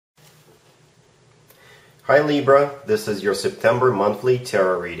Hi Libra, this is your September monthly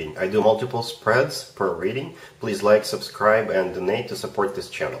tarot reading. I do multiple spreads per reading. Please like, subscribe, and donate to support this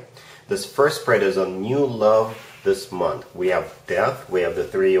channel. This first spread is on new love this month. We have death, we have the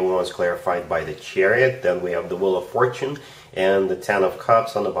Three of Wands clarified by the Chariot, then we have the Wheel of Fortune, and the Ten of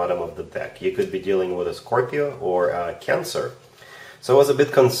Cups on the bottom of the deck. You could be dealing with a Scorpio or a Cancer. So I was a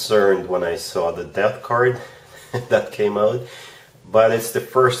bit concerned when I saw the death card that came out, but it's the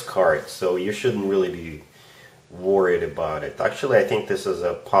first card, so you shouldn't really be worried about it. Actually, I think this is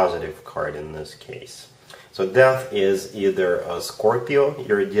a positive card in this case. So death is either a Scorpio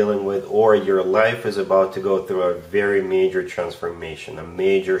you're dealing with, or your life is about to go through a very major transformation, a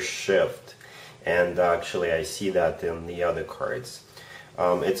major shift. And actually I see that in the other cards.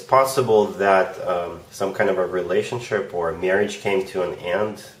 It's possible that some kind of a relationship or a marriage came to an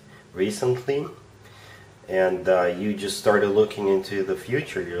end recently, and you just started looking into the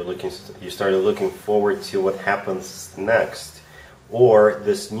future. You started looking forward to what happens next. Or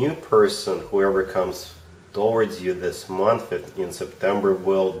this new person, whoever comes towards you this month in September,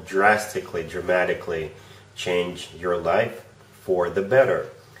 will dramatically change your life for the better.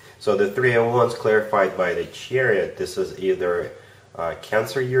 So the Three of Wands clarified by the Chariot, this is either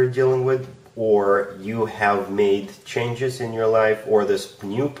Cancer you're dealing with, or you have made changes in your life, or this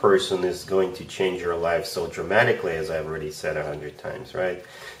new person is going to change your life so dramatically, as I've already said 100 times, right?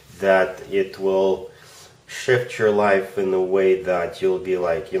 That it will shift your life in a way that you'll be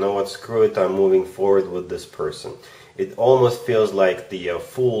like, you know what, screw it, I'm moving forward with this person. It almost feels like the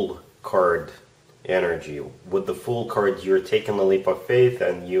Fool card energy. With the Fool card, you're taking a leap of faith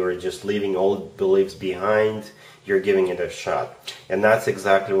and you're just leaving old beliefs behind. You're giving it a shot. And that's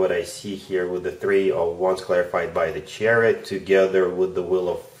exactly what I see here with the Three of Wands clarified by the Chariot together with the Wheel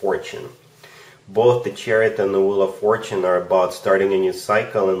of Fortune. Both the Chariot and the Wheel of Fortune are about starting a new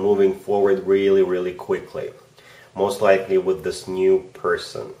cycle and moving forward really quickly. Most likely with this new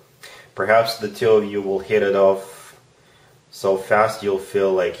person. Perhaps the two of you will hit it off so fast you'll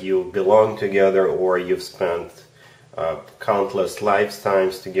feel like you belong together, or you've spent countless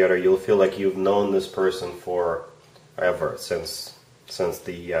lifetimes together. You'll feel like you've known this person forever, since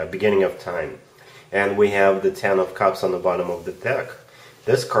the beginning of time. And we have the Ten of Cups on the bottom of the deck.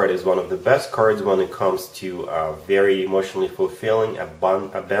 This card is one of the best cards when it comes to very emotionally fulfilling,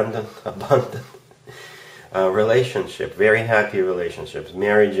 abundant relationship, very happy relationships,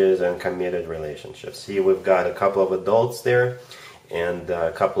 marriages and committed relationships. See, we've got a couple of adults there and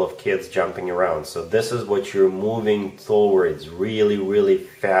a couple of kids jumping around. So this is what you're moving towards really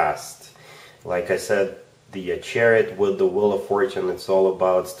fast. Like I said, the Chariot with the Wheel of Fortune, it's all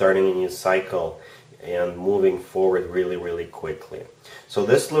about starting a new cycle and moving forward really quickly. So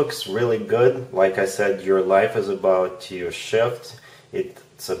this looks really good. Like I said, your life is about to shift.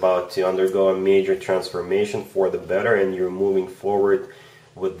 It's about to undergo a major transformation for the better, and you're moving forward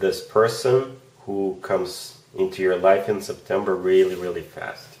with this person who comes into your life in September really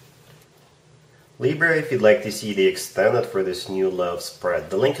fast. Libra, if you'd like to see the extended for this new love spread,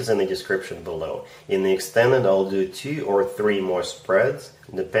 the link is in the description below. In the extended, I'll do 2 or 3 more spreads,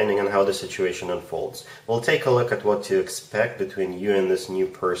 depending on how the situation unfolds. We'll take a look at what to expect between you and this new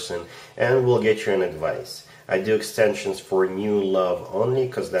person, and we'll get you an advice. I do extensions for new love only,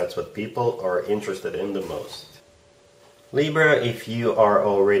 because that's what people are interested in the most. Libra, if you are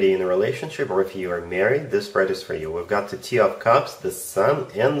already in a relationship or if you are married, this spread is for you. We've got the Two of Cups, the Sun,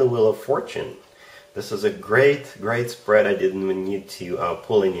 and the Wheel of Fortune. This is a great spread. I didn't even need to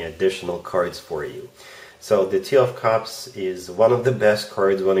pull any additional cards for you. So the Two of Cups is one of the best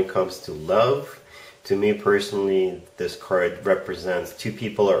cards when it comes to love. To me personally, this card represents two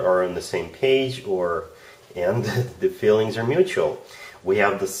people are on the same page, and the feelings are mutual. We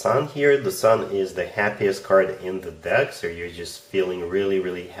have the Sun here. The Sun is the happiest card in the deck, so you're just feeling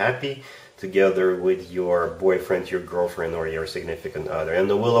really happy together with your boyfriend, your girlfriend, or your significant other. And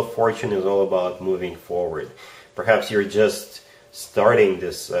the Wheel of Fortune is all about moving forward. Perhaps you're just starting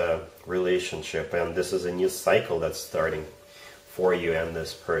this relationship, and this is a new cycle that's starting for you and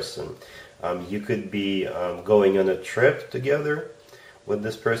this person. You could be going on a trip together with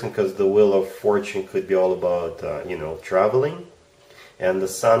this person, because the Wheel of Fortune could be all about traveling, and the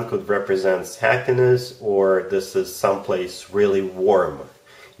Sun could represent happiness, or this is someplace really warm.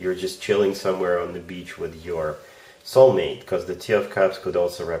 You're just chilling somewhere on the beach with your soulmate, because the Two of Cups could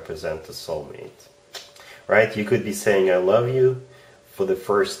also represent the soulmate, right? You could be saying I love you for the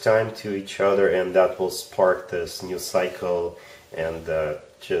first time to each other, and that will spark this new cycle and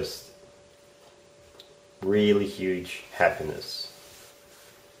just really huge happiness.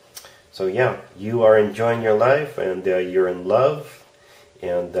 So yeah, you are enjoying your life, and you're in love,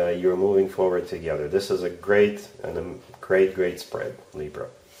 and you're moving forward together. This is a great great spread, Libra.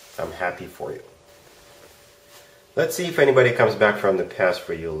 I'm happy for you. Let's see if anybody comes back from the past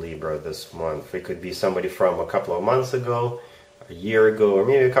for you, Libra, this month. It could be somebody from a couple of months ago, a year ago, or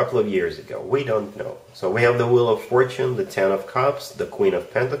maybe a couple of years ago. We don't know. So we have the Wheel of Fortune, the Ten of Cups, the Queen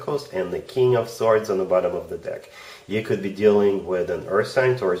of Pentacles, and the King of Swords on the bottom of the deck. You could be dealing with an earth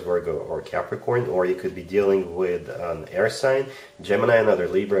sign, Taurus, Virgo, or Capricorn, or you could be dealing with an air sign, Gemini, another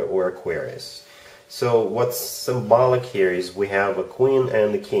Libra, or Aquarius. So what's symbolic here is we have a queen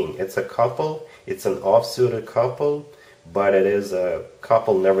and a king. It's a couple, it's an off-suited couple, but it is a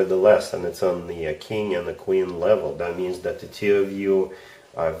couple nevertheless, and it's on the king and the queen level. That means that the two of you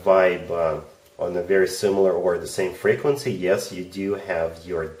vibe on a very similar or the same frequency. Yes, you do have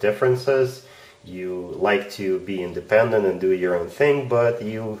your differences. You like to be independent and do your own thing, but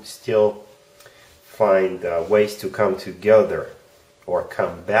you still find ways to come together, or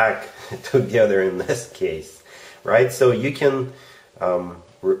come back together in this case, right? So you can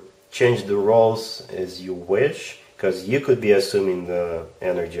change the roles as you wish, because you could be assuming the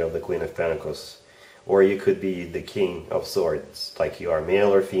energy of the Queen of Pentacles, or you could be the King of Swords, like you are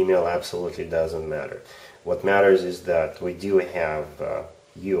male or female, absolutely doesn't matter. What matters is that we do have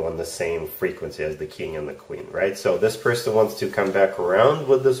you on the same frequency as the King and the Queen, right? So this person wants to come back around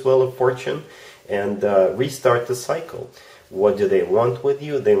with this Wheel of Fortune and restart the cycle. What do they want with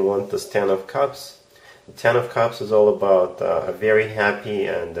you? They want this Ten of Cups. The Ten of Cups is all about a very happy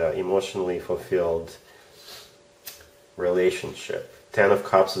and emotionally fulfilled relationship. Ten of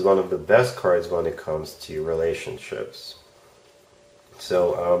Cups is one of the best cards when it comes to relationships.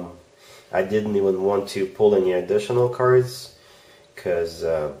 So I didn't even want to pull any additional cards, because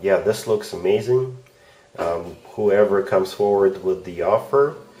yeah, this looks amazing. Whoever comes forward with the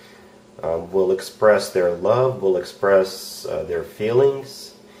offer will express their love, will express their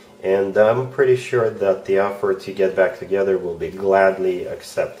feelings, and I'm pretty sure that the offer to get back together will be gladly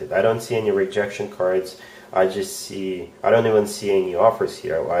accepted. I don't see any rejection cards. I don't even see any offers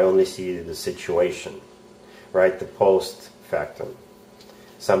here. I only see the situation, right? The post factum,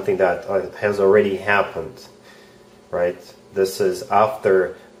 something that has already happened, right? This is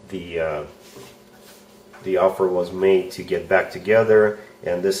after the offer was made to get back together,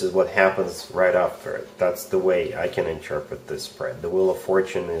 and this is what happens right after it. That's the way I can interpret this spread. The Wheel of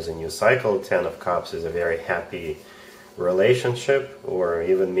Fortune is a new cycle. Ten of Cups is a very happy relationship, or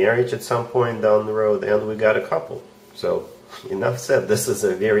even marriage at some point down the road, and we got a couple. So enough said. This is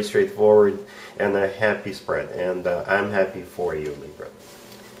a very straightforward and a happy spread, and I'm happy for you, Libra.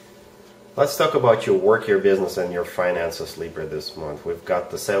 Let's talk about your work, your business, and your finances, Libra, this month. We've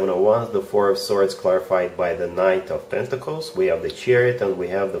got the Seven of Wands, the Four of Swords clarified by the Knight of Pentacles. We have the Chariot, and we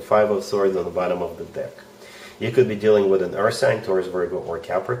have the Five of Swords on the bottom of the deck. You could be dealing with an earth sign, Taurus, Virgo, or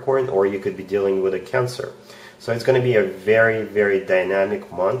Capricorn, or you could be dealing with a Cancer. So it's going to be a very, very dynamic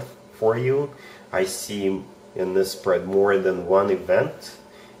month for you. I see in this spread more than one event.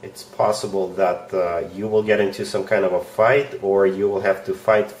 It's possible that you will get into some kind of a fight, or you will have to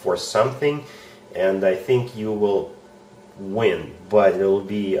fight for something, and I think you will win, but it will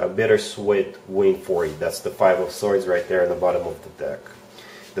be a bittersweet win for you. That's the Five of Swords right there at the bottom of the deck.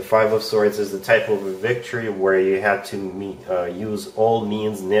 The Five of Swords is the type of a victory where you had to use all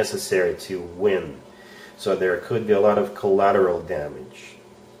means necessary to win. So there could be a lot of collateral damage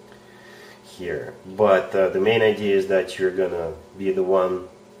here, but the main idea is that you're gonna be the one,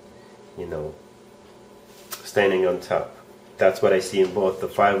 you know, standing on top. That's what I see in both the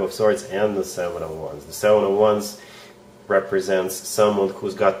Five of Swords and the Seven of Wands. The Seven of Wands represents someone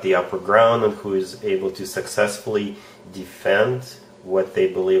who's got the upper ground and who is able to successfully defend what they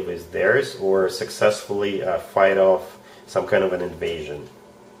believe is theirs, or successfully fight off some kind of an invasion.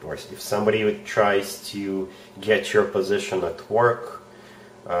 Or if somebody tries to get your position at work,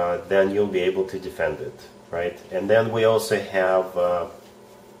 then you'll be able to defend it, right? And then we also have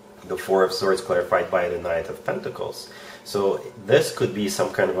the Four of Swords clarified by the Knight of Pentacles. So this could be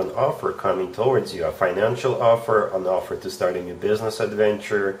some kind of an offer coming towards you, a financial offer, an offer to start a new business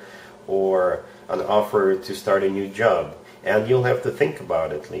adventure, or an offer to start a new job. And you'll have to think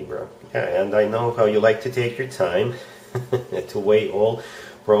about it, Libra. Yeah, and I know how you like to take your time to weigh all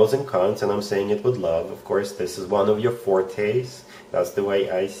pros and cons, and I'm saying it with love. Of course, this is one of your fortes. That's the way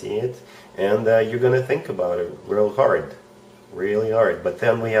I see it. And you're going to think about it real hard. Really hard. But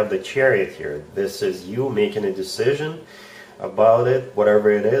then we have the Chariot here. This is you making a decision about it, whatever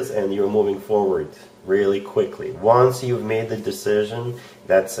it is, and you're moving forward really quickly. Once you've made the decision,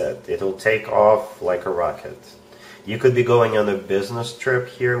 that's it. It'll take off like a rocket. You could be going on a business trip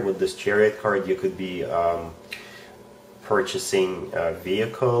here with this Chariot card. You could be purchasing a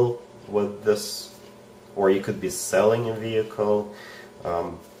vehicle with this, or you could be selling a vehicle,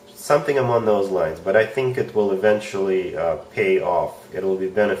 something along those lines. But I think it will eventually pay off. It will be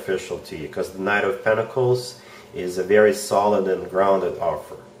beneficial to you, because the Knight of Pentacles is a very solid and grounded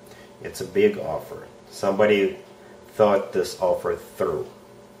offer. It's a big offer. Somebody thought this offer through.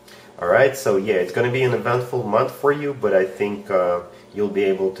 Alright, so yeah, it's going to be an eventful month for you, but I think you'll be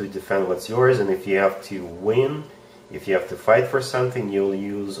able to defend what's yours, and if you have to win, if you have to fight for something, you'll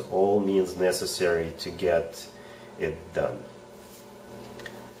use all means necessary to get it done.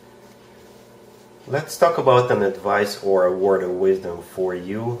 Let's talk about an advice or a word of wisdom for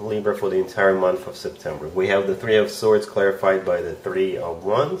you, Libra, for the entire month of September. We have the Three of Swords clarified by the Three of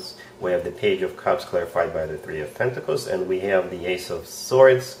Wands. We have the Page of Cups clarified by the Three of Pentacles. And we have the Ace of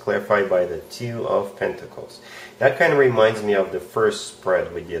Swords clarified by the Two of Pentacles. That kind of reminds me of the first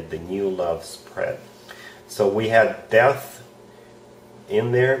spread we did, the New Love spread. So we had Death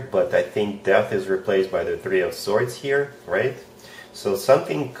in there, but I think Death is replaced by the Three of Swords here, right? So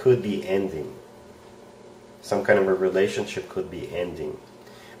something could be ending. Some kind of a relationship could be ending,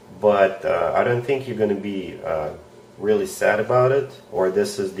 but I don't think you're going to be really sad about it, or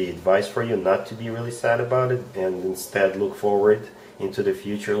this is the advice for you not to be really sad about it, and instead look forward into the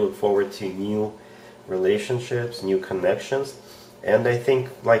future, look forward to new relationships, new connections. And I think,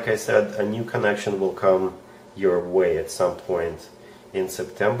 like I said, a new connection will come your way at some point in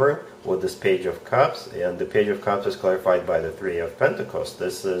September with this Page of Cups, and the Page of Cups is clarified by the Three of Pentacles.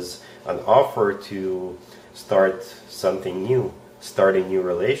 This is an offer to start something new, start a new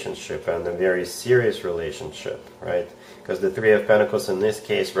relationship, and a very serious relationship, right? Because the Three of Pentacles in this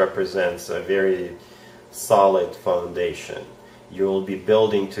case represents a very solid foundation. You will be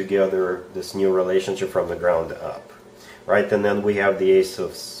building together this new relationship from the ground up, right? And then we have the Ace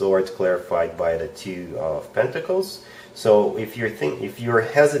of Swords clarified by the Two of Pentacles. So if you're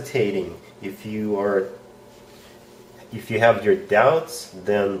hesitating, if you have your doubts,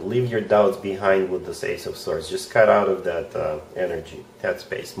 then leave your doubts behind with this Ace of Swords. Just cut out of that energy, that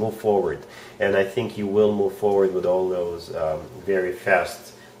space. Move forward. And I think you will move forward with all those very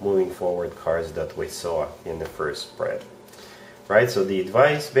fast moving forward cards that we saw in the first spread. Right? So the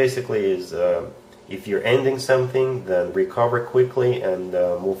advice basically is if you're ending something, then recover quickly and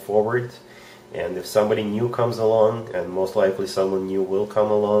move forward. And if somebody new comes along, and most likely someone new will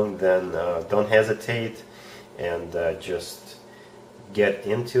come along, then don't hesitate. And just get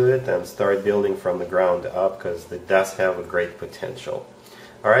into it and start building from the ground up, because it does have a great potential.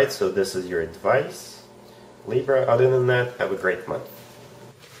 Alright, so this is your advice, Libra. Other than that, have a great month.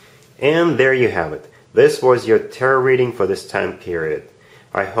 And there you have it. This was your tarot reading for this time period.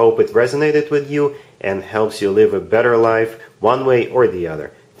 I hope it resonated with you and helps you live a better life one way or the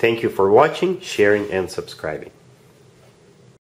other. Thank you for watching, sharing, and subscribing.